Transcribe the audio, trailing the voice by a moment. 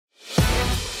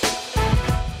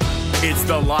It's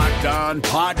the Locked On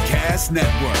Podcast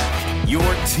Network, your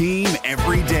team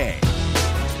every day.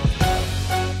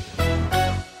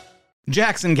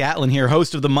 Jackson Gatlin here,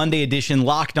 host of the Monday edition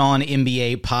Locked On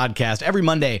NBA podcast. Every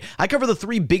Monday, I cover the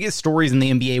three biggest stories in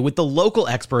the NBA with the local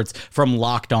experts from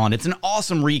Locked On. It's an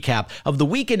awesome recap of the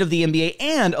weekend of the NBA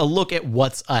and a look at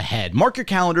what's ahead. Mark your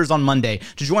calendars on Monday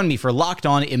to join me for Locked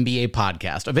On NBA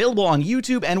podcast, available on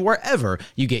YouTube and wherever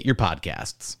you get your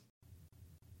podcasts.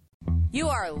 You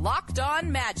are Locked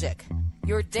On Magic,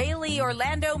 your daily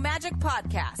Orlando Magic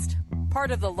podcast,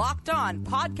 part of the Locked On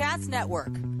Podcast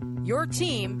Network, your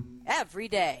team every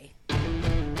day.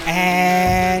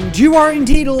 And you are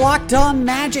indeed Locked On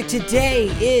Magic. Today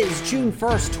is June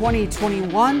 1st,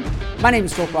 2021. My name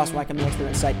is Philip Rosswack. I'm the expert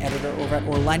insight editor over at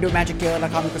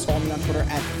OrlandoMagicDaily.com. You can follow me on Twitter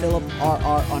at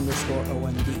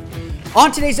PhilipRR_OMD.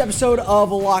 On today's episode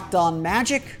of Locked On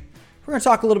Magic, we're going to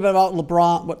talk a little bit about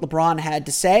LeBron, what LeBron had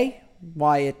to say,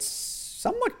 why it's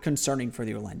somewhat concerning for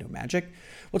the Orlando Magic.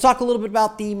 We'll talk a little bit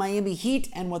about the Miami Heat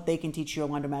and what they can teach the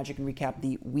Orlando Magic and recap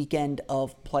the weekend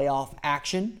of playoff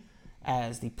action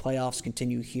as the playoffs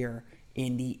continue here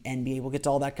in the NBA. We'll get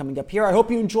to all that coming up here. I hope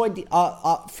you enjoyed the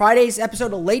Friday's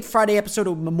episode, a late Friday episode,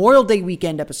 a Memorial Day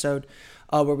weekend episode,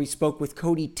 where we spoke with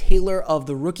Cody Taylor of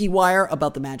the Rookie Wire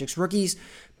about the Magic's rookies.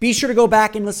 Be sure to go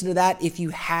back and listen to that if you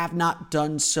have not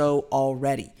done so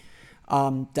already.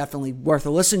 Definitely worth a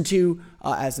listen to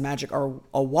as the Magic are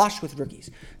awash with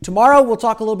rookies. Tomorrow, we'll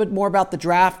talk a little bit more about the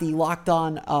draft. The Locked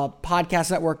On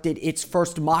Podcast Network did its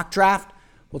first mock draft.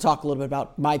 We'll talk a little bit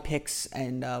about my picks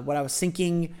and what I was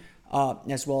thinking,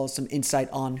 as well as some insight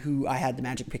on who I had the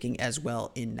Magic picking as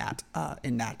well in that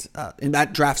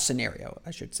draft scenario,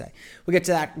 I should say. We'll get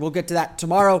to that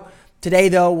tomorrow. Today,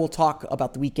 though, we'll talk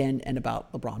about the weekend and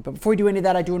about LeBron. But before we do any of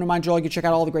that, I do want to remind you all you can check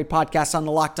out all the great podcasts on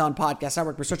the Locked On Podcast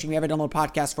Network. We're searching every download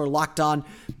podcast for Locked On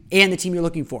and the team you're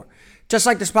looking for. Just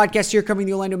like this podcast here covering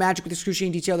the Orlando Magic with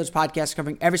excruciating detail, there's podcasts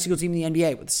covering every single team in the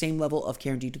NBA with the same level of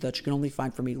care and detail that you can only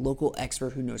find from a local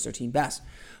expert who knows their team best.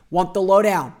 Want the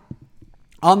lowdown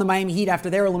on the Miami Heat after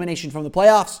their elimination from the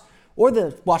playoffs, or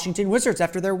the Washington Wizards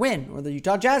after their win, or the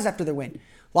Utah Jazz after their win?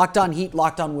 Locked On Heat,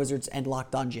 Locked On Wizards, and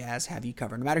Locked On Jazz have you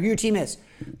covered. No matter who your team is,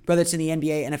 whether it's in the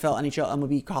NBA, NFL, NHL,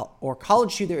 MLB, or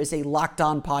college too, there is a Locked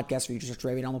On podcast for you. Just search for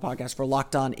every download podcast for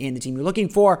Locked On and the team you're looking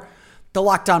for. The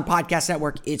Locked On Podcast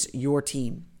Network, it's your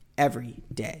team every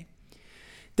day.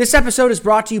 This episode is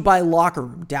brought to you by Locker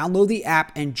Room. Download the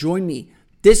app and join me.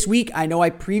 This week, I know I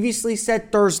previously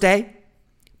said Thursday,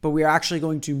 but we are actually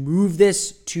going to move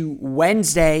this to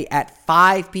Wednesday at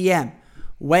 5 p.m.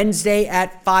 Wednesday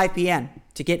at 5 p.m.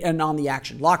 to get in on the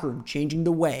action. Locker Room, changing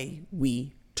the way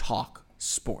we talk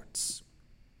sports.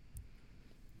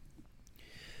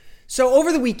 So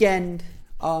over the weekend,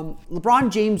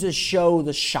 LeBron James's show,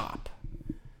 The Shop,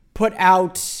 put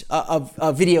out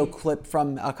a video clip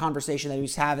from a conversation that he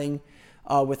was having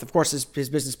with, of course, his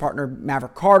business partner,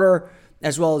 Maverick Carter,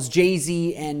 as well as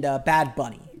Jay-Z and Bad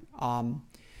Bunny.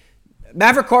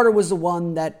 Maverick Carter was the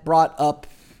one that brought up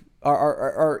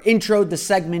or introed the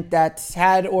segment that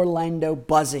had Orlando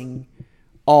buzzing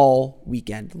all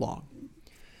weekend long.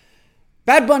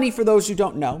 Bad Bunny, for those who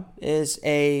don't know, is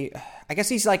I guess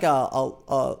he's like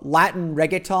a Latin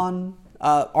reggaeton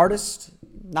artist.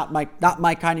 Not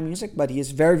my kind of music, but he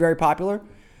is very, very popular.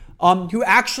 Who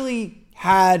actually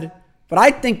had what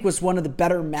I think was one of the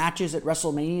better matches at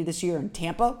WrestleMania this year in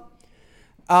Tampa.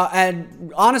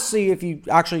 And honestly, if you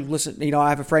actually listen, I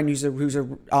have a friend who's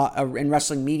in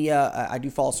wrestling media. I do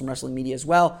follow some wrestling media as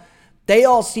well. They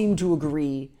all seem to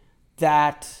agree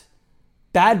that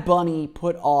Bad Bunny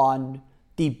put on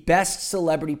the best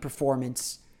celebrity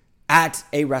performance at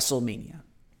a WrestleMania.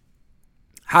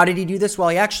 How did he do this? Well,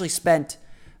 he actually spent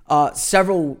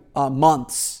several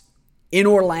months in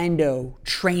Orlando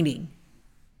training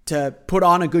to put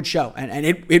on a good show. And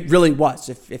it really was.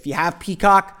 If you have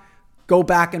Peacock, go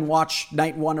back and watch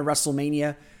night one of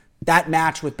WrestleMania. That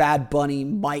match with Bad Bunny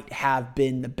might have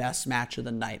been the best match of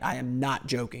the night. I am not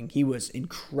joking. He was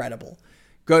incredible.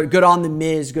 Good on The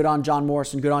Miz, good on John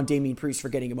Morrison, good on Damian Priest for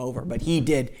getting him over. But he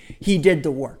did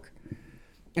the work.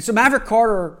 And so Maverick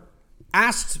Carter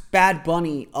asked Bad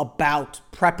Bunny about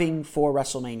prepping for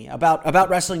WrestleMania, about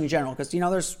wrestling in general, because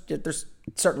there's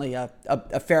certainly a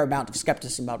fair amount of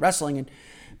skepticism about wrestling, and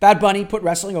Bad Bunny put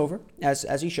wrestling over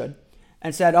as he should,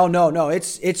 and said, "Oh no,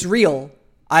 it's real.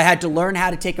 I had to learn how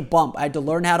to take a bump. I had to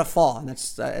learn how to fall." And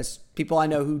that's, as people I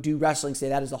know who do wrestling say,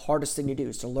 that is the hardest thing to do,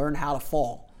 is to learn how to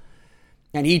fall.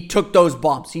 And he took those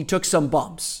bumps. He took some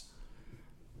bumps.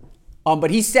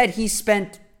 But he said he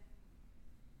spent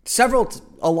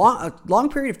a long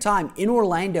period of time in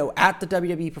Orlando at the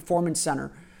WWE Performance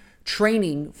Center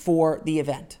training for the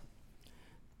event.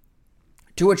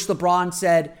 To which LeBron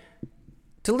said,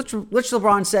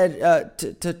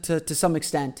 to some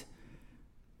extent,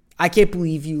 I can't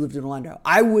believe you lived in Orlando.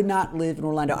 I would not live in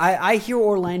Orlando. I hear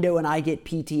Orlando and I get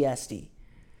PTSD.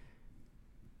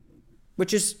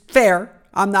 Which is fair.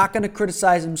 I'm not going to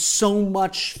criticize him so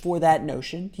much for that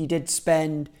notion. He did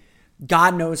spend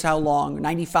God knows how long,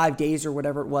 95 days or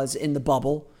whatever it was, in the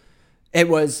bubble. It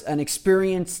was an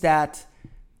experience that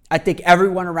I think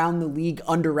everyone around the league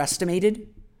underestimated.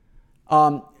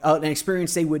 An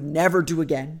experience they would never do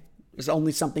again. It was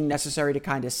only something necessary to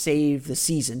kind of save the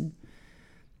season.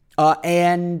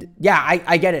 And yeah,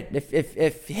 I get it.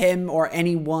 If him or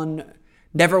anyone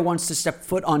never wants to step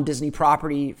foot on Disney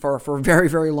property for a very,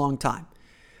 very long time.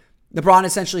 LeBron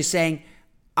essentially saying,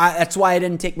 that's why I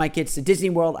didn't take my kids to Disney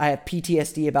World. I have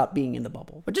PTSD about being in the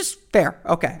bubble. But just fair.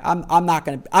 Okay. I'm not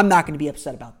gonna be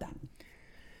upset about that.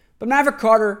 But Maverick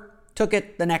Carter took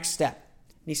it the next step.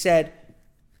 He said,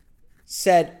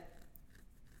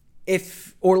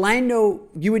 if Orlando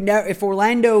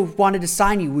wanted to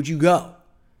sign you, would you go?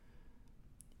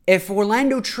 If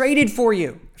Orlando traded for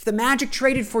you, if the Magic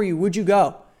traded for you, would you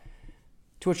go?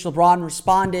 To which LeBron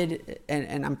responded,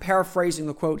 and I'm paraphrasing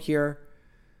the quote here,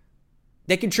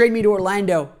 they can trade me to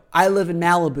Orlando. I live in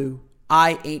Malibu.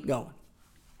 I ain't going.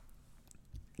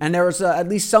 And there was at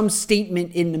least some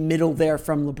statement in the middle there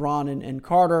from LeBron and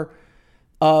Carter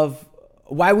of,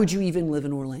 why would you even live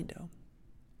in Orlando?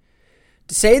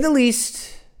 To say the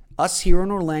least, us here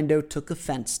in Orlando took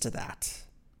offense to that,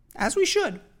 as we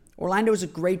should. Orlando is a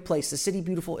great place. The City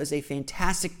Beautiful is a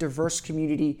fantastic, diverse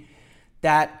community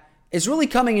that is really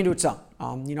coming into its own.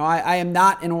 I am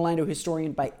not an Orlando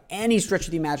historian by any stretch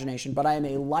of the imagination, but I am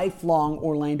a lifelong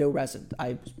Orlando resident.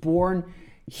 I was born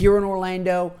here in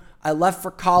Orlando. I left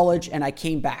for college and I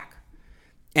came back.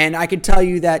 And I can tell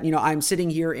you that, I'm sitting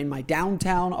here in my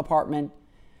downtown apartment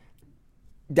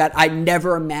that I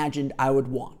never imagined I would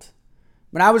want.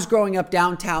 When I was growing up,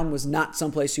 downtown was not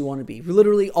someplace you want to be.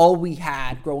 Literally all we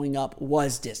had growing up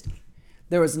was Disney.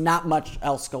 There was not much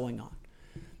else going on.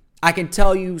 I can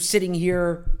tell you, sitting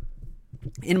here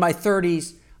in my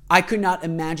 30s, I could not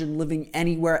imagine living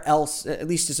anywhere else, at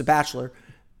least as a bachelor,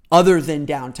 other than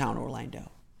downtown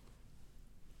Orlando.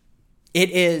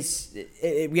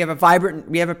 We have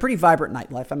a pretty vibrant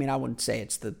nightlife. I mean, I wouldn't say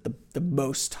it's the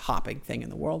most hopping thing in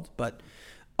the world, but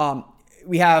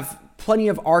we have plenty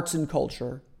of arts and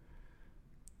culture.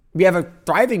 We have a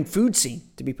thriving food scene,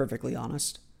 to be perfectly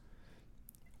honest.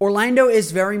 Orlando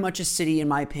is very much a city, in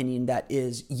my opinion, that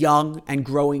is young and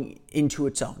growing into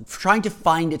its own, trying to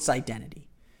find its identity.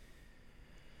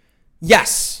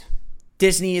 Yes,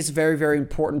 Disney is a very, very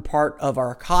important part of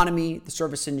our economy, the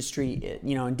service industry,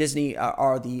 and Disney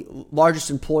are the largest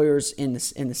employers in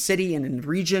the city and in the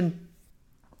region.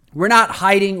 We're not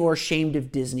hiding or ashamed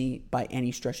of Disney by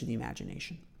any stretch of the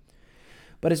imagination.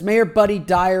 But as Mayor Buddy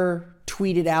Dyer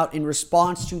tweeted out in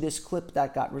response to this clip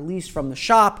that got released from the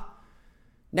shop,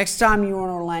 next time you're in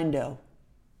Orlando,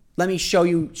 let me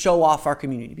show off our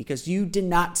community, because you did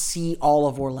not see all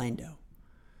of Orlando.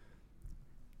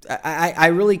 I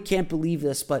really can't believe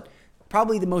this, but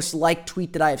probably the most liked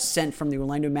tweet that I have sent from the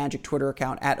Orlando Magic Twitter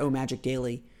account at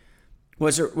 @OMagicDaily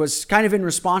was kind of in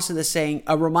response to this, saying,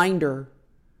 a reminder,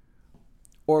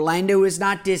 Orlando is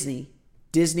not Disney.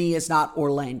 Disney is not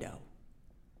Orlando.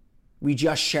 We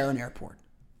just share an airport.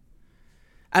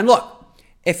 And look,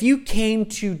 if you came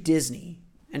to Disney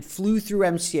and flew through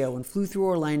MCO and flew through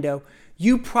Orlando,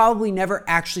 you probably never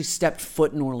actually stepped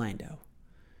foot in Orlando.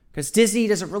 Because Disney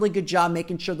does a really good job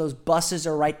making sure those buses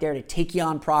are right there to take you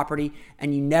on property,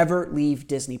 and you never leave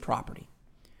Disney property.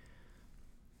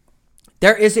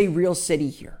 There is a real city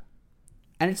here.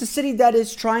 And it's a city that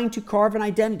is trying to carve an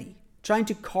identity, trying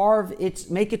to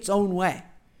make its own way.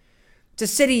 It's a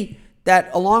city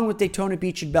that, along with Daytona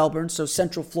Beach and Melbourne, so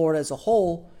Central Florida as a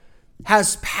whole,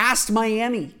 has passed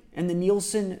Miami and the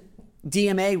Nielsen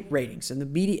DMA ratings and the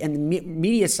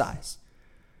media size.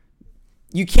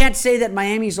 You can't say that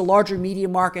Miami is a larger media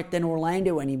market than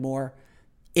Orlando anymore.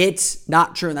 It's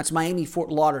not true, and that's Miami, Fort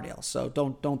Lauderdale. So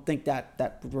don't think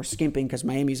that we're skimping, because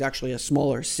Miami is actually a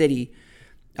smaller city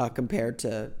compared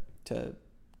to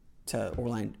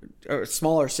Orlando, or a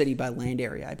smaller city by land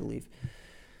area, I believe.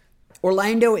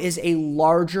 Orlando is a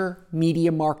larger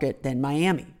media market than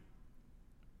Miami.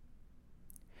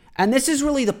 And this is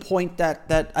really the point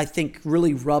that I think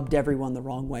really rubbed everyone the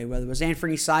wrong way, whether it was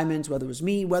Anthony Simons, whether it was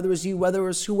me, whether it was you, whether it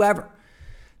was whoever.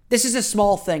 This is a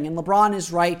small thing, and LeBron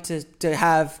is right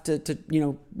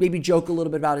to maybe joke a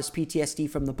little bit about his PTSD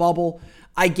from the bubble.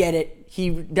 I get it. He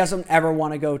doesn't ever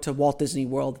want to go to Walt Disney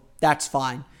World. That's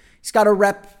fine. He's got to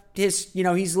rep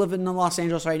he's living in Los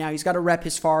Angeles right now. He's got to rep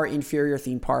his far inferior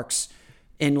theme parks.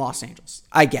 in Los Angeles.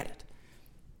 I get it.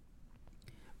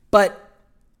 But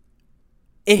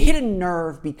it hit a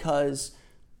nerve because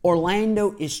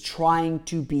Orlando is trying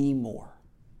to be more.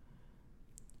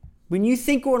 When you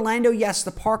think Orlando, yes,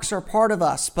 the parks are a part of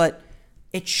us, but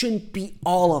it shouldn't be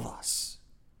all of us.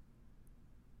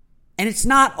 And it's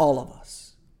not all of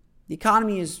us. The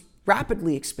economy is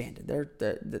rapidly expanded.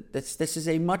 This is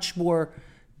a much more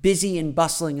busy and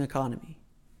bustling economy.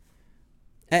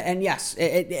 And yes,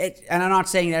 and I'm not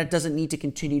saying that it doesn't need to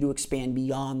continue to expand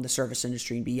beyond the service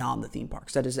industry and beyond the theme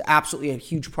parks. That is absolutely a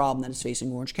huge problem that is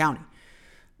facing Orange County.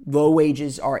 Low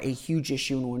wages are a huge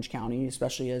issue in Orange County,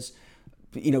 especially as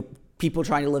people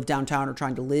trying to live downtown or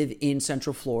trying to live in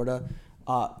Central Florida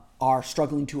are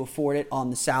struggling to afford it on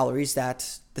the salaries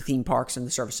that the theme parks and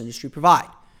the service industry provide.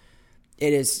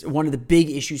 It is one of the big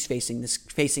issues facing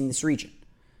this region.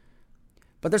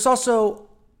 But there's also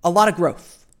a lot of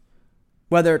growth.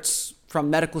 Whether it's from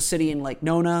Medical City in Lake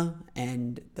Nona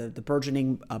and the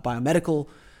burgeoning biomedical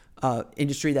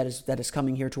industry that is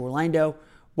coming here to Orlando,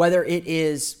 whether it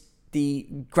is the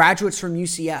graduates from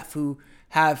UCF who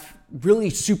have really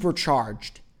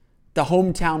supercharged the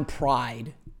hometown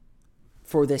pride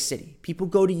for this city. People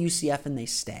go to UCF and they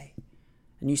stay.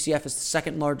 And UCF is the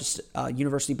second largest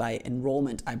university by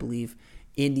enrollment, I believe,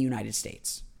 in the United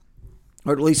States.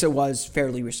 Or at least it was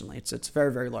fairly recently. It's a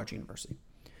very, very large university.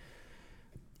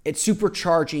 It's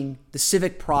supercharging the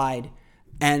civic pride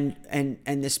and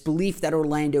this belief that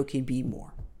Orlando can be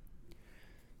more.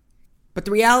 But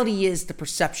the reality is the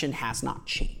perception has not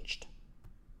changed.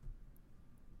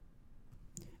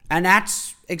 And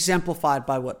that's exemplified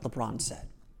by what LeBron said.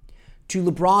 To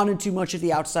LeBron and to much of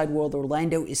the outside world,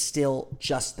 Orlando is still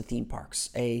just the theme parks,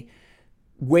 a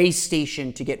way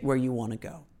station to get where you want to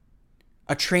go,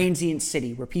 a transient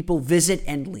city where people visit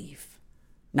and leave,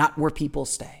 not where people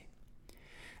stay.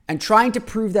 And trying to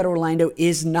prove that Orlando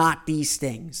is not these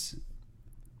things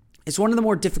is one of the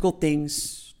more difficult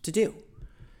things to do.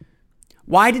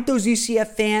 Why did those UCF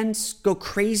fans go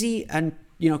crazy and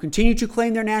continue to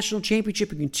claim their national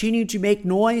championship and continue to make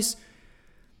noise?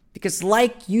 Because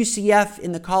like UCF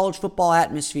in the college football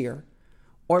atmosphere,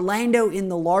 Orlando in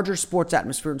the larger sports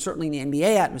atmosphere, and certainly in the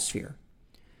NBA atmosphere,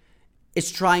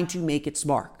 is trying to make its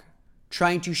mark,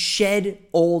 trying to shed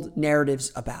old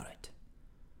narratives about it.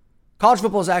 College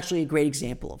football is actually a great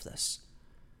example of this.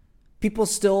 People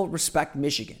still respect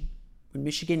Michigan when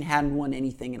Michigan hadn't won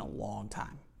anything in a long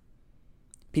time.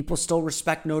 People still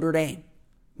respect Notre Dame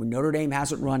when Notre Dame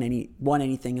hasn't won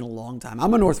anything in a long time.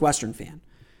 I'm a Northwestern fan.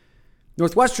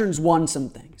 Northwestern's won some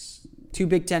things. 2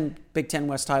 Big Ten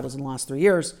West titles in the last 3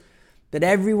 years, but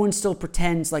everyone still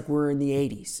pretends like we're in the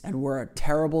 80s and we're a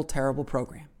terrible, terrible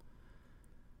program.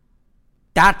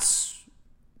 That's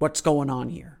what's going on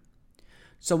here.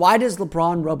 So why does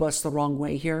LeBron rub us the wrong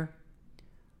way here?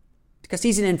 Because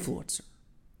he's an influencer.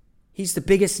 He's the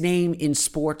biggest name in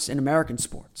sports, in American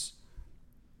sports.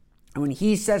 And when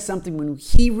he says something, when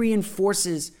he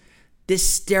reinforces this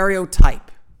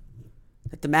stereotype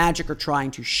that the Magic are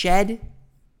trying to shed,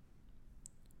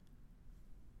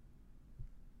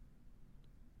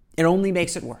 it only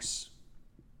makes it worse.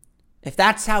 If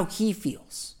that's how he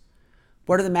feels,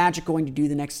 what are the Magic going to do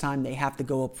the next time they have to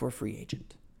go up for a free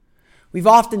agent? We've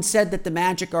often said that the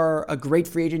Magic are a great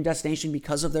free agent destination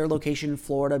because of their location in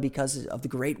Florida, because of the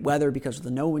great weather, because of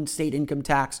the no in-state income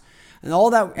tax, and all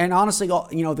that. And honestly,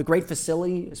 the great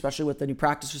facility, especially with the new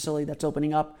practice facility that's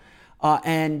opening up,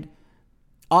 and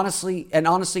honestly,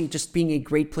 just being a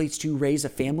great place to raise a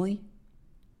family.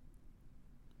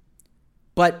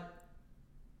 But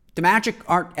the Magic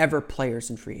aren't ever players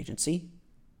in free agency.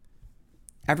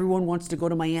 Everyone wants to go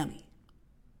to Miami.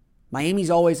 Miami's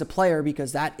always a player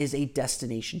because that is a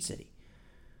destination city.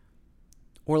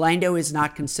 Orlando is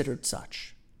not considered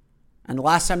such. And the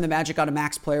last time the Magic got a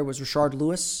max player was Rashard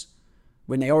Lewis,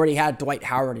 when they already had Dwight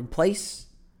Howard in place.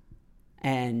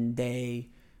 And they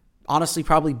honestly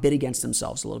probably bid against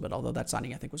themselves a little bit, although that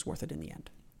signing I think was worth it in the end.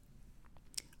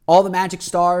 All the Magic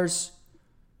stars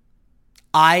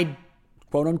eyed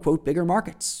quote-unquote bigger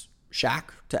markets. Shaq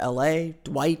to LA,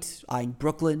 Dwight eyeing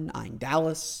Brooklyn, eyeing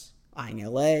Dallas, eyeing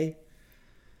LA.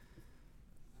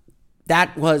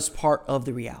 That was part of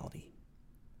the reality.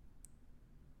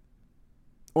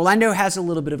 Orlando has a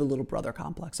little bit of a little brother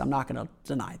complex. I'm not going to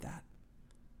deny that.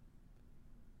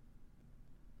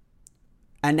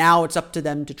 And now it's up to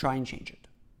them to try and change it.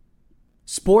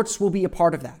 Sports will be a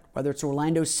part of that, whether it's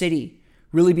Orlando City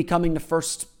really becoming the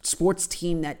first sports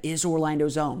team that is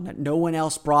Orlando's own, that no one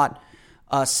else brought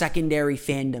a secondary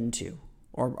fandom to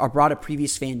or brought a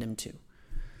previous fandom to.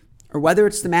 Or whether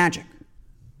it's the Magic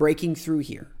breaking through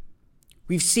here,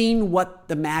 We've seen what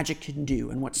the Magic can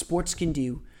do and what sports can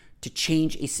do to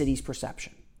change a city's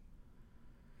perception.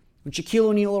 When Shaquille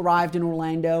O'Neal arrived in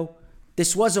Orlando,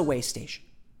 this was a way station.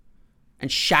 And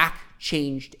Shaq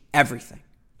changed everything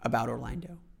about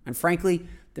Orlando. And frankly,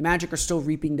 the Magic are still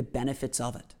reaping the benefits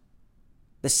of it.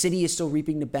 The city is still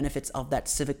reaping the benefits of that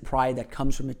civic pride that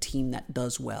comes from a team that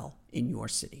does well in your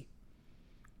city.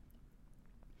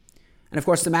 And of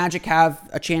course, the Magic have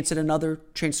a chance at another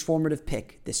transformative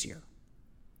pick this year.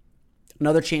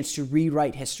 Another chance to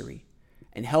rewrite history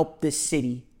and help this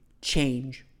city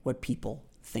change what people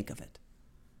think of it.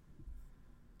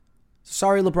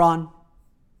 Sorry, LeBron,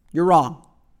 you're wrong.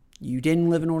 You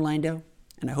didn't live in Orlando,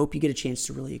 and I hope you get a chance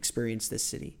to really experience this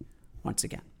city once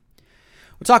again.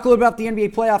 We'll talk a little about the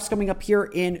NBA playoffs coming up here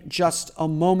in just a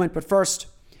moment, but first,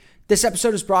 this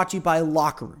episode is brought to you by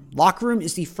Locker Room. Locker Room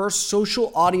is the first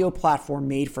social audio platform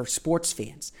made for sports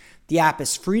fans. The app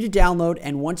is free to download,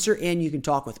 and once you're in, you can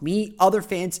talk with me, other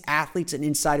fans, athletes, and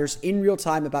insiders in real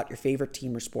time about your favorite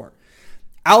team or sport.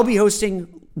 I'll be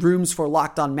hosting rooms for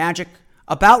Locked On Magic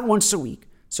about once a week,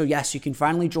 so yes, you can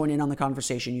finally join in on the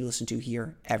conversation you listen to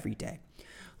here every day.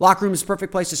 Locker Room is the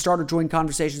perfect place to start or join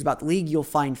conversations about the league. You'll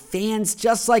find fans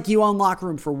just like you on Locker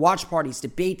Room for watch parties,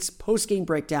 debates, post-game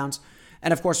breakdowns,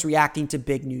 and of course, reacting to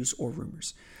big news or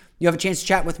rumors. You have a chance to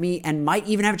chat with me and might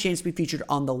even have a chance to be featured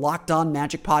on the Locked On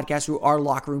Magic podcast through our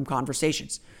Locker Room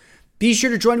conversations. Be sure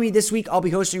to join me this week. I'll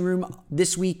be hosting a room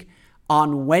this week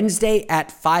on Wednesday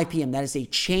at 5 p.m. That is a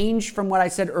change from what I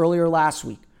said earlier last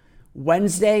week.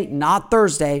 Wednesday, not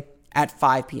Thursday, at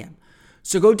 5 p.m.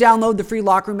 So go download the free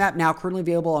Locker Room app, now currently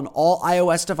available on all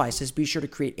iOS devices. Be sure to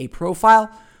create a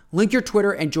profile, link your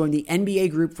Twitter, and join the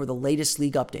NBA group for the latest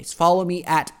league updates. Follow me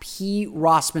at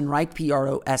PRossmanReich,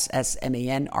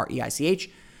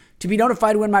 PRossmanReich, to be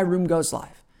notified when my room goes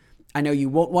live. I know you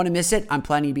won't want to miss it. I'm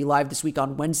planning to be live this week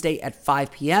on Wednesday at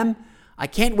 5 p.m. I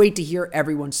can't wait to hear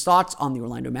everyone's thoughts on the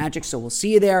Orlando Magic, so we'll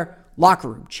see you there. Locker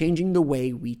Room, changing the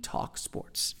way we talk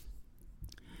sports.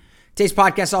 Today's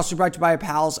podcast is also brought to you by our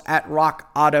pals at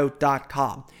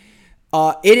rockauto.com.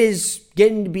 It is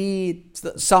getting to be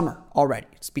summer already.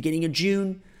 It's beginning of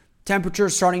June.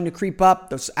 Temperatures starting to creep up.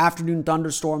 Those afternoon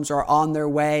thunderstorms are on their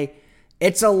way.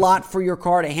 It's a lot for your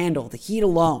car to handle. The heat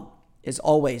alone is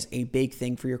always a big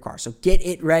thing for your car. So get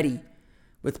it ready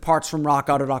with parts from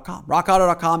rockauto.com.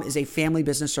 Rockauto.com is a family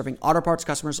business serving auto parts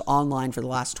customers online for the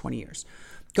last 20 years.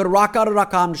 Go to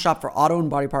rockauto.com to shop for auto and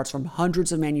body parts from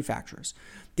hundreds of manufacturers.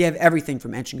 They have everything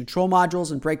from engine control modules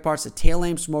and brake parts to tail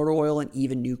lamps, motor oil, and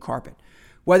even new carpet.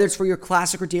 Whether it's for your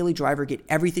classic or daily driver, get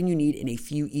everything you need in a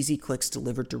few easy clicks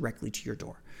delivered directly to your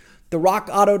door. The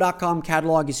rockauto.com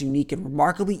catalog is unique and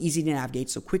remarkably easy to navigate,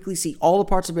 so quickly see all the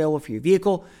parts available for your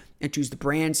vehicle and choose the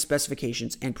brands,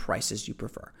 specifications, and prices you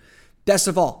prefer. Best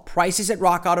of all, prices at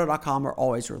rockauto.com are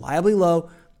always reliably low,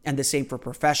 and the same for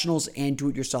professionals and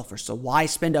do-it-yourselfers, so why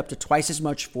spend up to twice as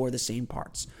much for the same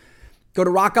parts? Go to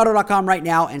rockauto.com right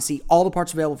now and see all the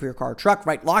parts available for your car or truck.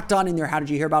 Write Locked On in their How Did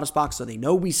You Hear About Us box so they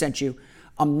know we sent you.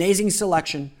 Amazing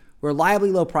selection, reliably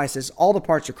low prices, all the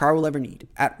parts your car will ever need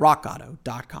at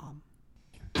rockauto.com.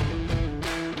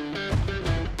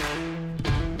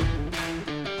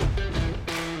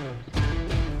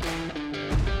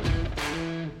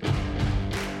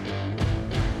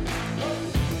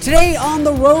 Today on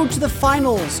the road to the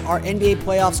finals, our NBA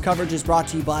playoffs coverage is brought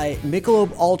to you by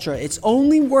Michelob Ultra. It's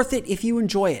only worth it if you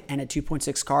enjoy it. And at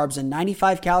 2.6 carbs and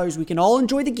 95 calories, we can all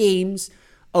enjoy the games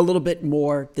a little bit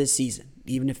more this season,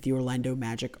 even if the Orlando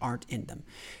Magic aren't in them.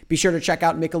 Be sure to check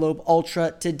out Michelob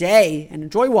Ultra today and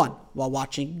enjoy one while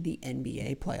watching the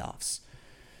NBA playoffs.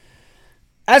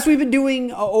 As we've been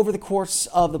doing over the course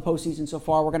of the postseason so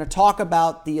far, we're going to talk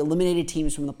about the eliminated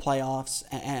teams from the playoffs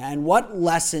and what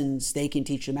lessons they can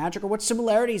teach the Magic or what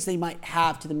similarities they might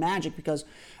have to the Magic, because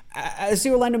as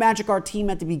the Orlando Magic are a team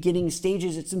at the beginning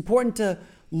stages, it's important to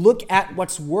look at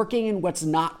what's working and what's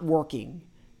not working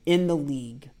in the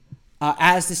league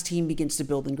as this team begins to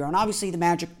build and grow. And obviously the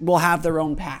Magic will have their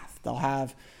own path. They'll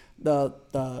have the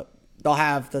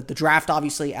draft,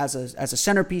 obviously, as a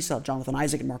centerpiece. Jonathan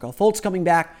Isaac and Markelle Fultz coming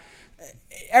back.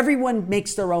 Everyone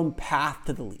makes their own path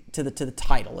to the league, to the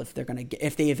title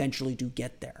if they eventually do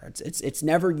get there. It's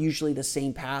never usually the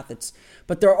same path.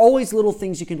 But there are always little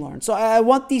things you can learn. So I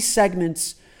want these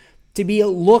segments to be a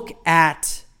look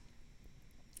at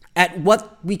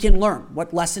what we can learn,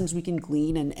 what lessons we can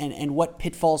glean, and what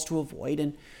pitfalls to avoid,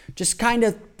 and just kind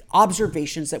of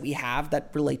observations that we have that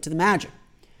relate to the Magic.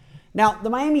 Now, the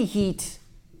Miami Heat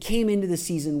came into the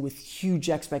season with huge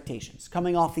expectations,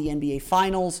 coming off the NBA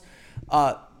Finals,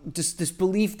 just this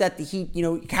belief that the Heat,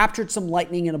 captured some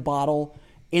lightning in a bottle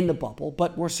in the bubble,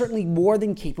 but were certainly more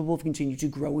than capable of continuing to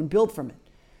grow and build from it.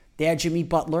 They had Jimmy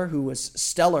Butler, who was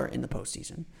stellar in the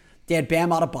postseason. They had Bam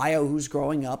Adebayo, who's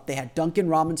growing up. They had Duncan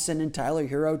Robinson and Tyler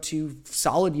Hero, two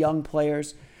solid young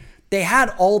players. They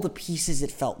had all the pieces,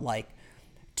 it felt like,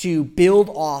 to build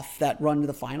off that run to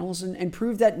the finals and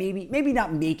prove that maybe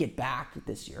not make it back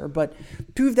this year, but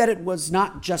prove that it was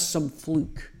not just some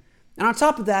fluke. And on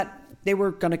top of that, they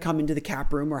were going to come into the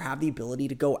cap room or have the ability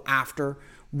to go after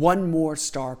one more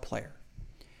star player.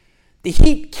 The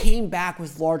Heat came back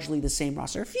with largely the same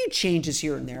roster. A few changes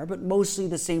here and there, but mostly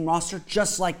the same roster,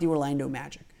 just like the Orlando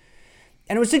Magic.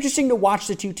 And it was interesting to watch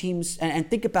the two teams and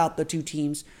think about the two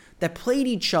teams that played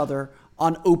each other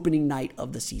on opening night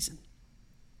of the season.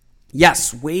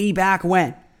 Yes, way back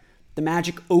when, the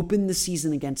Magic opened the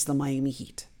season against the Miami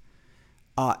Heat.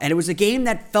 And it was a game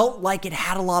that felt like it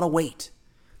had a lot of weight.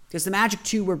 Because the Magic,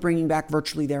 too, were bringing back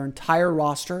virtually their entire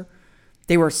roster.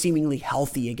 They were seemingly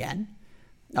healthy again.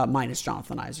 Minus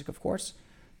Jonathan Isaac, of course.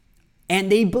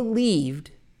 And they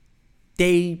believed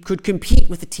they could compete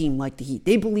with a team like the Heat.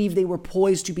 They believed they were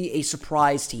poised to be a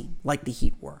surprise team like the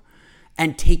Heat were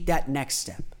and take that next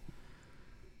step.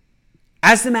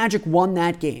 As the Magic won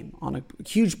that game on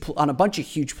a bunch of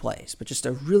huge plays, but just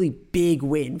a really big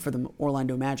win for the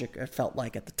Orlando Magic, it felt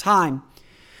like at the time,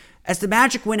 as the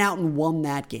Magic went out and won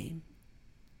that game,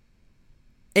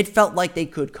 it felt like they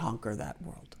could conquer that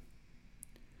world.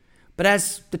 But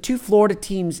as the two Florida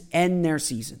teams end their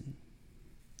season,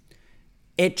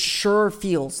 it sure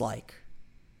feels like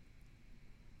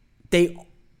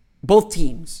both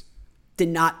teams did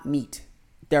not meet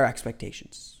their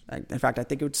expectations. In fact, I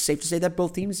think it's safe to say that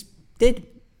both teams did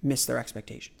miss their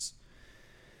expectations.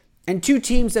 And two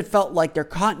teams that felt like their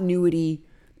continuity,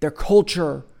 their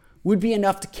culture would be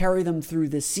enough to carry them through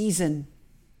this season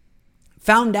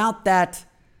found out that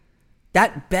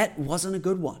that bet wasn't a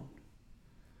good one.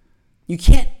 You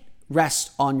can't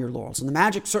rest on your laurels. And the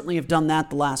Magic certainly have done that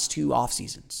the last two off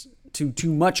seasons to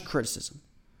too much criticism.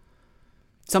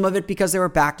 Some of it because they were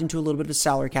backed into a little bit of a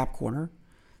salary cap corner.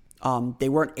 They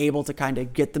weren't able to kind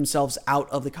of get themselves out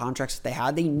of the contracts that they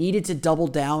had. They needed to double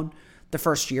down the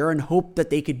first year and hope that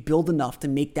they could build enough to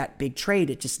make that big trade.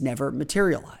 It just never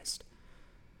materialized.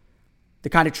 The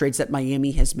kind of trades that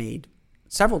Miami has made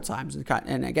several times.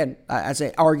 And again, as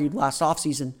I argued last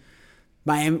offseason,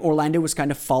 Orlando was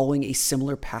kind of following a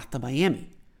similar path to Miami.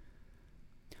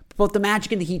 Both the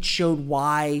Magic and the Heat showed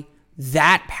why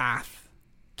that path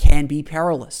can be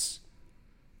perilous.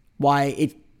 Why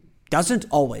it doesn't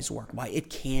always work. Why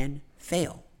it can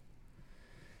fail.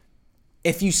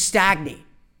 If you stagnate,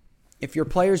 if your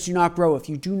players do not grow, if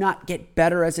you do not get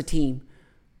better as a team,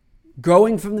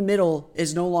 growing from the middle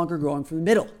is no longer growing from the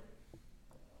middle.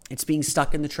 It's being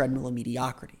stuck in the treadmill of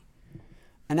mediocrity.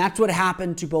 And that's what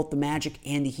happened to both the Magic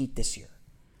and the Heat this year.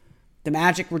 The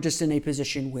Magic were just in a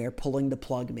position where pulling the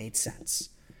plug made sense.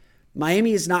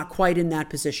 Miami is not quite in that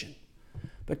position.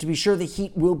 But to be sure, the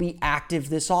Heat will be active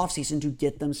this offseason to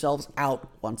get themselves out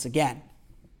once again.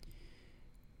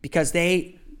 Because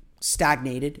they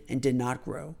stagnated and did not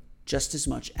grow just as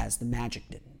much as the Magic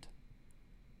didn't.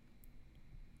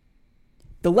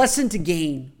 The lesson to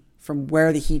gain from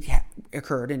where the Heat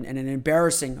occurred, and an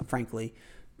embarrassing, frankly,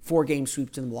 4-game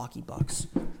sweep to the Milwaukee Bucks,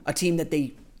 a team that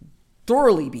they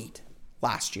thoroughly beat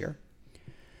last year.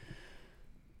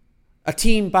 A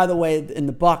team, by the way, in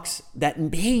the Bucks that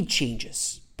made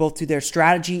changes both to their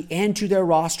strategy and to their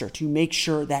roster to make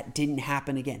sure that didn't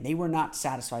happen again. They were not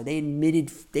satisfied. They admitted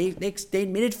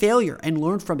failure and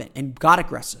learned from it and got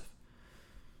aggressive.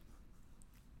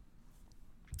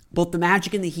 Both the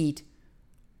Magic and the Heat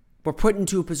were put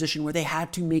into a position where they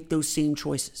had to make those same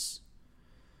choices.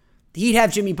 The Heat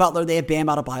have Jimmy Butler, they have Bam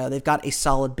Adebayo, they've got a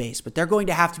solid base, but they're going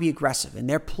to have to be aggressive, and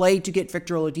their play to get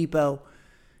Victor Oladipo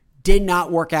did not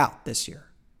work out this year.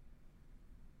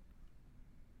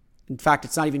 In fact,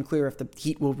 it's not even clear if the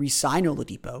Heat will re-sign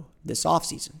Oladipo this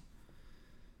offseason.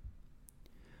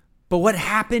 But what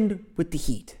happened with the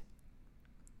Heat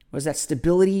was that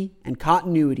stability and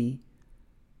continuity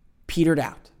petered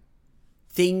out.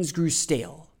 Things grew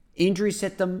stale. Injuries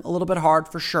hit them a little bit hard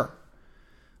for sure.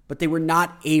 But they were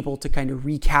not able to kind of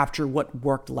recapture what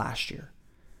worked last year.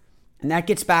 And that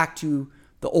gets back to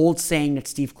the old saying that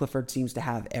Steve Clifford seems to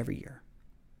have every year.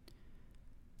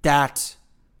 That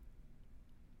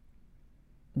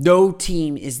no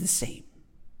team is the same.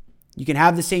 You can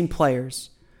have the same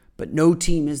players, but no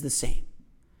team is the same.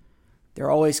 There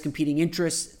are always competing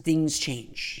interests. Things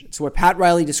change. It's what Pat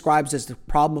Riley describes as the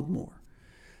problem of more.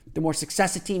 The more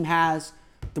success a team has,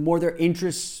 the more their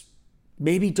interests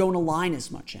maybe don't align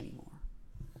as much anymore.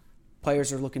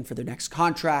 Players are looking for their next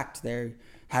contract. They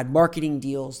had marketing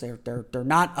deals. They're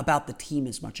not about the team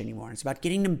as much anymore. It's about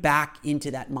getting them back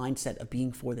into that mindset of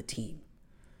being for the team.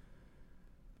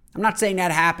 I'm not saying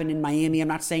that happened in Miami. I'm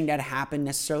not saying that happened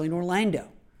necessarily in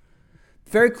Orlando.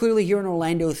 Very clearly here in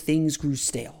Orlando, things grew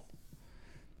stale.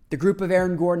 The group of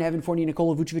Aaron Gordon, Evan Fournier,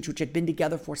 Nikola Vucevic, which had been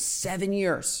together for 7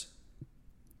 years,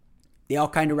 they all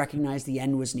kind of recognized the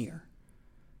end was near.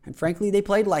 And frankly, they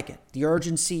played like it. The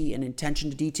urgency and attention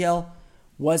to detail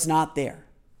was not there,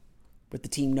 with the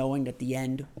team knowing that the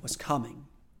end was coming.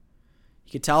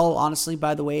 You could tell, honestly,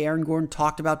 by the way Aaron Gordon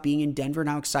talked about being in Denver and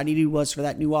how excited he was for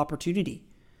that new opportunity.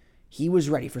 He was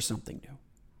ready for something new.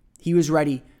 He was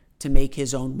ready to make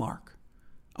his own mark,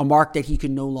 a mark that he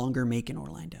could no longer make in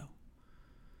Orlando.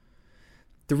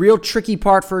 The real tricky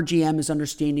part for a GM is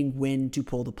understanding when to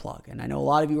pull the plug. And I know a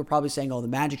lot of you are probably saying, oh, the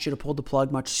Magic should have pulled the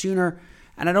plug much sooner.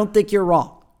 And I don't think you're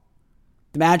wrong.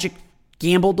 The Magic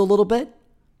gambled a little bit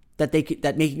that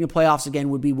making the playoffs again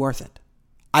would be worth it.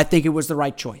 I think it was the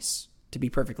right choice, to be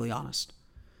perfectly honest,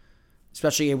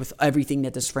 especially with everything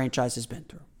that this franchise has been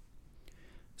through.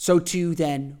 So too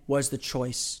then was the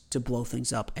choice to blow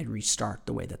things up and restart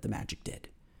the way that the Magic did.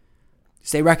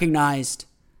 So they recognized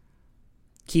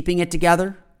keeping it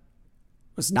together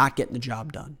was not getting the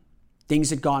job done.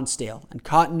 Things had gone stale, and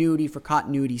continuity for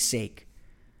continuity's sake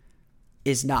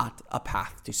is not a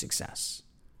path to success.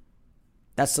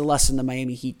 That's the lesson the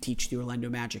Miami Heat teach the Orlando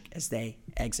Magic as they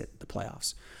exit the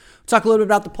playoffs. We'll talk a little bit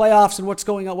about the playoffs and what's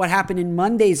going on, what happened in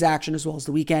Monday's action as well as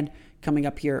the weekend coming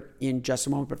up here in just a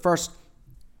moment. But first,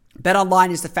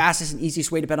 BetOnline is the fastest and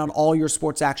easiest way to bet on all your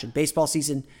sports action. Baseball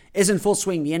season is in full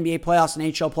swing. The NBA playoffs and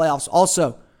NHL playoffs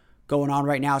also going on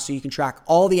right now, so you can track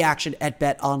all the action at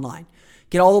BetOnline.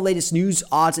 Get all the latest news,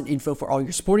 odds, and info for all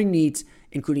your sporting needs,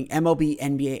 including MLB,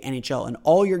 NBA, NHL, and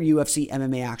all your UFC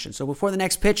MMA action. So before the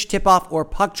next pitch, tip-off, or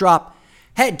puck drop,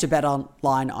 head to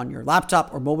BetOnline on your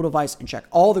laptop or mobile device and check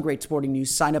all the great sporting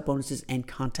news, sign-up bonuses, and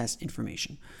contest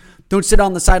information. Don't sit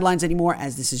on the sidelines anymore,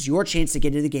 as this is your chance to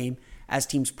get into the game as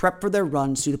teams prep for their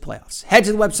runs through the playoffs. Head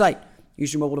to the website,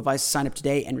 use your mobile device to sign up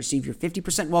today, and receive your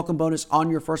 50% welcome bonus on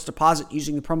your first deposit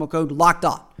using the promo code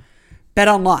LOCKEDON.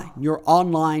 BetOnline, your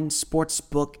online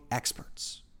sportsbook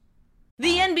experts.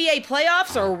 The NBA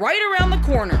playoffs are right around the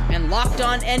corner, and Locked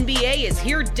On NBA is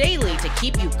here daily to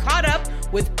keep you caught up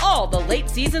with all the late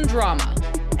season drama.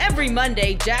 Every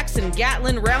Monday, Jackson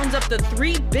Gatlin rounds up the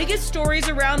 3 biggest stories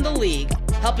around the league,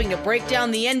 helping to break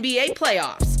down the NBA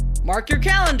playoffs. Mark your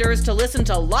calendars to listen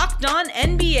to Locked On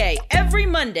NBA every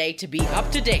Monday to be up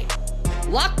to date.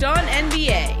 Locked On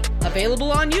NBA,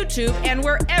 available on YouTube and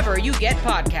wherever you get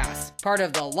podcasts. Part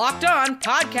of the Locked On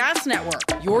Podcast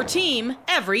Network, your team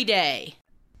every day.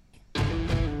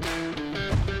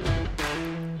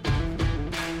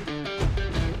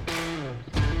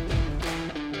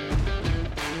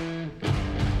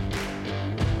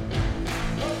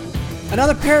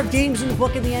 Another pair of games in the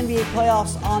book of the NBA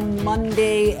playoffs on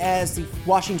Monday as the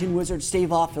Washington Wizards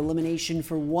stave off elimination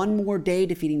for one more day,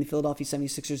 defeating the Philadelphia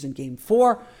 76ers in Game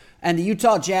 4. And the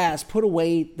Utah Jazz put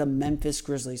away the Memphis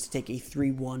Grizzlies to take a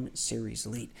 3-1 series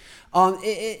lead.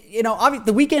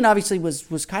 The weekend obviously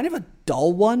was kind of a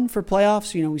dull one for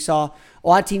playoffs. We saw a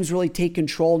lot of teams really take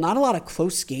control. Not a lot of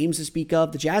close games to speak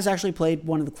of. The Jazz actually played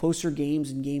one of the closer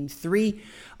games in Game 3.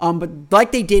 But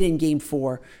like they did in Game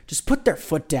 4, just put their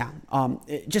foot down.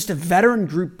 Just a veteran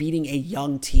group beating a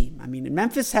young team. I mean,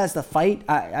 Memphis has the fight.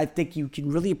 I think you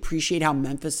can really appreciate how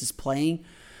Memphis is playing.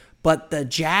 But the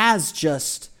Jazz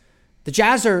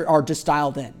are just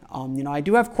dialed in. I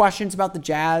do have questions about the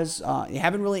Jazz. They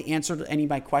haven't really answered any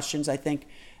of my questions, I think,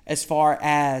 as far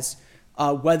as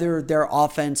whether their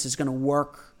offense is going to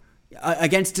work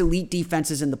against elite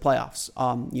defenses in the playoffs.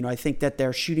 I think that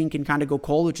their shooting can kind of go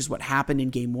cold, which is what happened in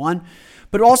Game 1.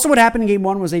 But also what happened in Game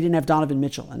 1 was they didn't have Donovan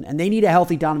Mitchell. And they need a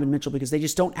healthy Donovan Mitchell because they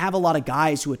just don't have a lot of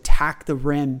guys who attack the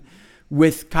rim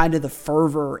with kind of the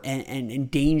fervor and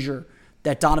danger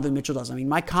that Donovan Mitchell does. I mean,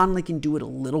 Mike Conley can do it a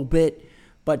little bit,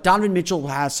 but Donovan Mitchell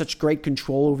has such great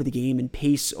control over the game and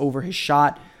pace over his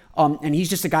shot. And he's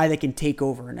just a guy that can take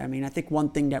over. And I mean, I think one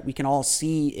thing that we can all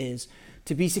see is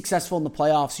to be successful in the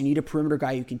playoffs, you need a perimeter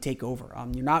guy who can take over.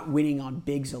 You're not winning on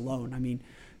bigs alone. I mean,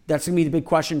 that's going to be the big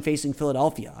question facing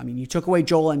Philadelphia. I mean, you took away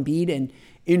Joel Embiid, and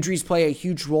injuries play a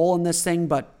huge role in this thing,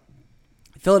 but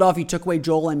Philadelphia took away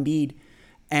Joel Embiid,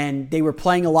 and they were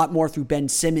playing a lot more through Ben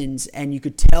Simmons, and you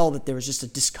could tell that there was just a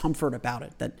discomfort about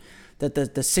it,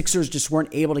 that the Sixers just weren't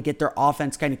able to get their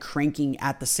offense kind of cranking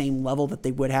at the same level that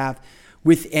they would have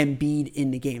with Embiid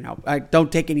in the game. Now, I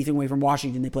don't take anything away from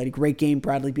Washington. They played a great game.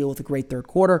 Bradley Beal with a great third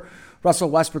quarter. Russell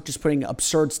Westbrook just putting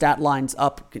absurd stat lines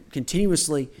up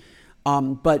continuously.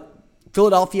 But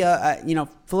Philadelphia,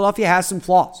 Philadelphia has some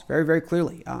flaws, very, very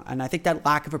clearly. And I think that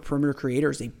lack of a perimeter creator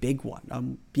is a big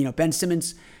one. Ben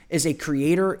Simmons is a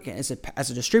creator as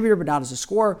a distributor, but not as a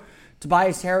scorer.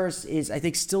 Tobias Harris is, I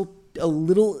think, still a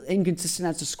little inconsistent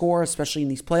as a scorer, especially in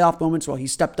these playoff moments. While he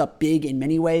stepped up big in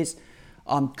many ways,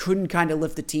 couldn't kind of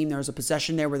lift the team. There was a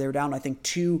possession there where they were down, I think,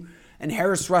 2, and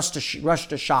Harris rushed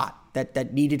a shot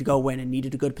that needed to go in and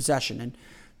needed a good possession. And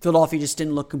Philadelphia just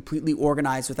didn't look completely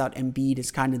organized without Embiid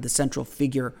as kind of the central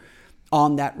figure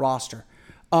on that roster.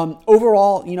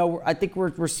 Overall, I think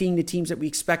we're seeing the teams that we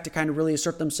expect to kind of really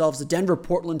assert themselves. The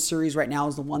Denver-Portland series right now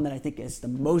is the one that I think is the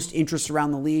most interest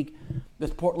around the league,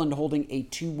 with Portland holding a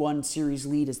 2-1 series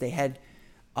lead as they head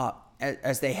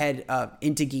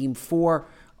into Game 4.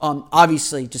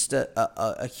 Obviously, just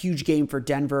a huge game for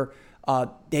Denver.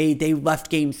 They left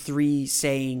Game 3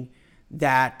 saying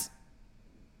that.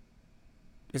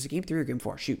 Is it Game 3 or Game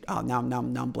 4? Shoot. Now I'm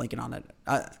blanking on it.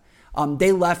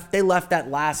 They left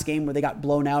that last game where they got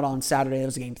blown out on Saturday. That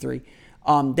was Game 3.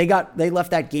 They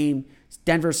left that game,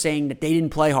 Denver, saying that they didn't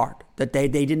play hard, that they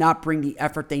did not bring the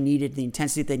effort they needed, the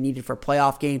intensity they needed for a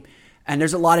playoff game. And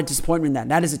there's a lot of disappointment in that.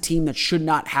 And that is a team that should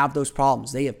not have those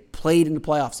problems. They have played in the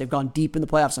playoffs. They've gone deep in the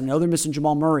playoffs. I know they're missing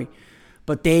Jamal Murray,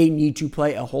 but they need to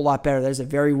play a whole lot better. That is a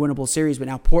very winnable series. But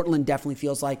now Portland definitely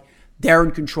feels like they're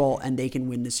in control and they can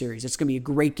win the series. It's going to be a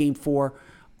great Game 4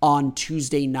 on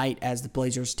Tuesday night as the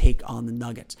Blazers take on the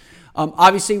Nuggets.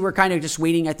 Obviously, we're kind of just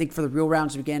waiting, I think, for the real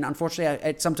rounds to begin. Unfortunately,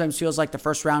 it sometimes feels like the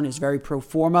first round is very pro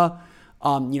forma.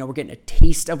 We're getting a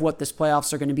taste of what this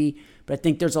playoffs are going to be, but I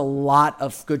think there's a lot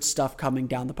of good stuff coming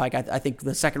down the pike. I think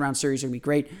the second round series are going to be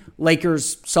great.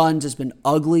 Lakers, Suns has been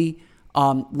ugly.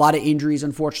 A lot of injuries,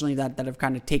 unfortunately, that have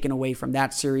kind of taken away from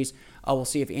that series. We'll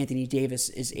see if Anthony Davis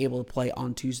is able to play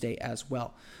on Tuesday as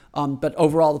well. But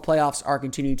overall, the playoffs are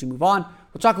continuing to move on.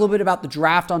 We'll talk a little bit about the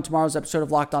draft on tomorrow's episode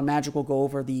of Locked On Magic. We'll go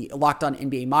over the Locked On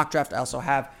NBA mock draft. I also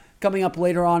have, coming up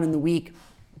later on in the week,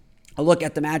 a look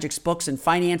at the Magic's books and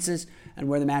finances and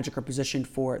where the Magic are positioned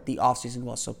for the offseason.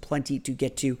 Well, so plenty to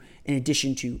get to in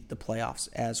addition to the playoffs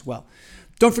as well.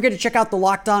 Don't forget to check out the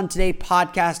Locked On Today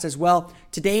podcast as well.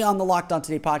 Today on the Locked On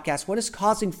Today podcast, what is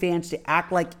causing fans to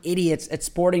act like idiots at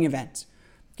sporting events?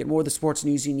 Get more of the sports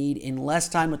news you need in less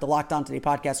time with the Locked On Today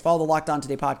podcast. Follow the Locked On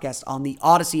Today podcast on the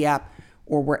Odyssey app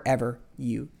or wherever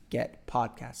you get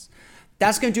podcasts.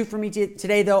 That's going to do it for me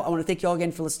today, though. I want to thank you all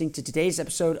again for listening to today's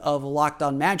episode of Locked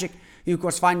On Magic. You, of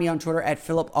course, find me on Twitter at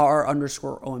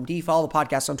PhilipR_OMD. Follow the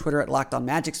podcast on Twitter at Locked On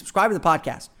Magic. Subscribe to the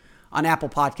podcast on Apple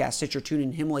Podcasts, Stitcher,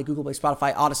 TuneIn, Himalaya, Google Play,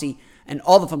 Spotify, Odyssey, and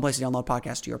all the fun places to download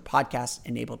podcasts to your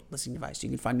podcast-enabled listening device. You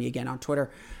can find me again on Twitter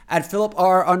at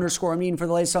PhilipR_OMD. And for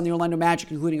the latest on the Orlando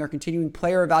Magic, including our continuing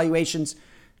player evaluations,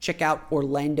 check out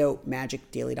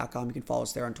OrlandoMagicDaily.com. You can follow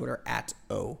us there on Twitter at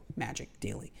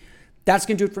OMagicDaily. That's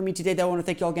going to do it for me today, though. I want to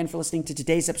thank you all again for listening to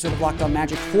today's episode of Locked On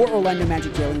Magic for Orlando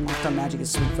Magic Daily. And Locked On Magic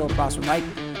is Philip Crossman Wright.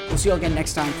 We'll see you all again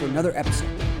next time for another episode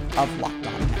of Locked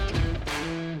On Magic.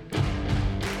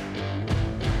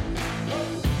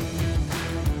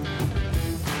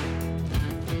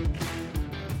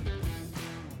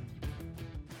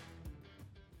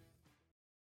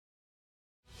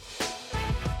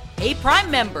 Hey, Prime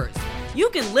members, you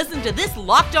can listen to this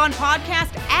Locked On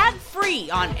podcast ad-free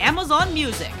on Amazon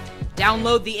Music.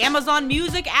 Download the Amazon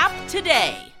Music app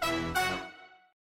today.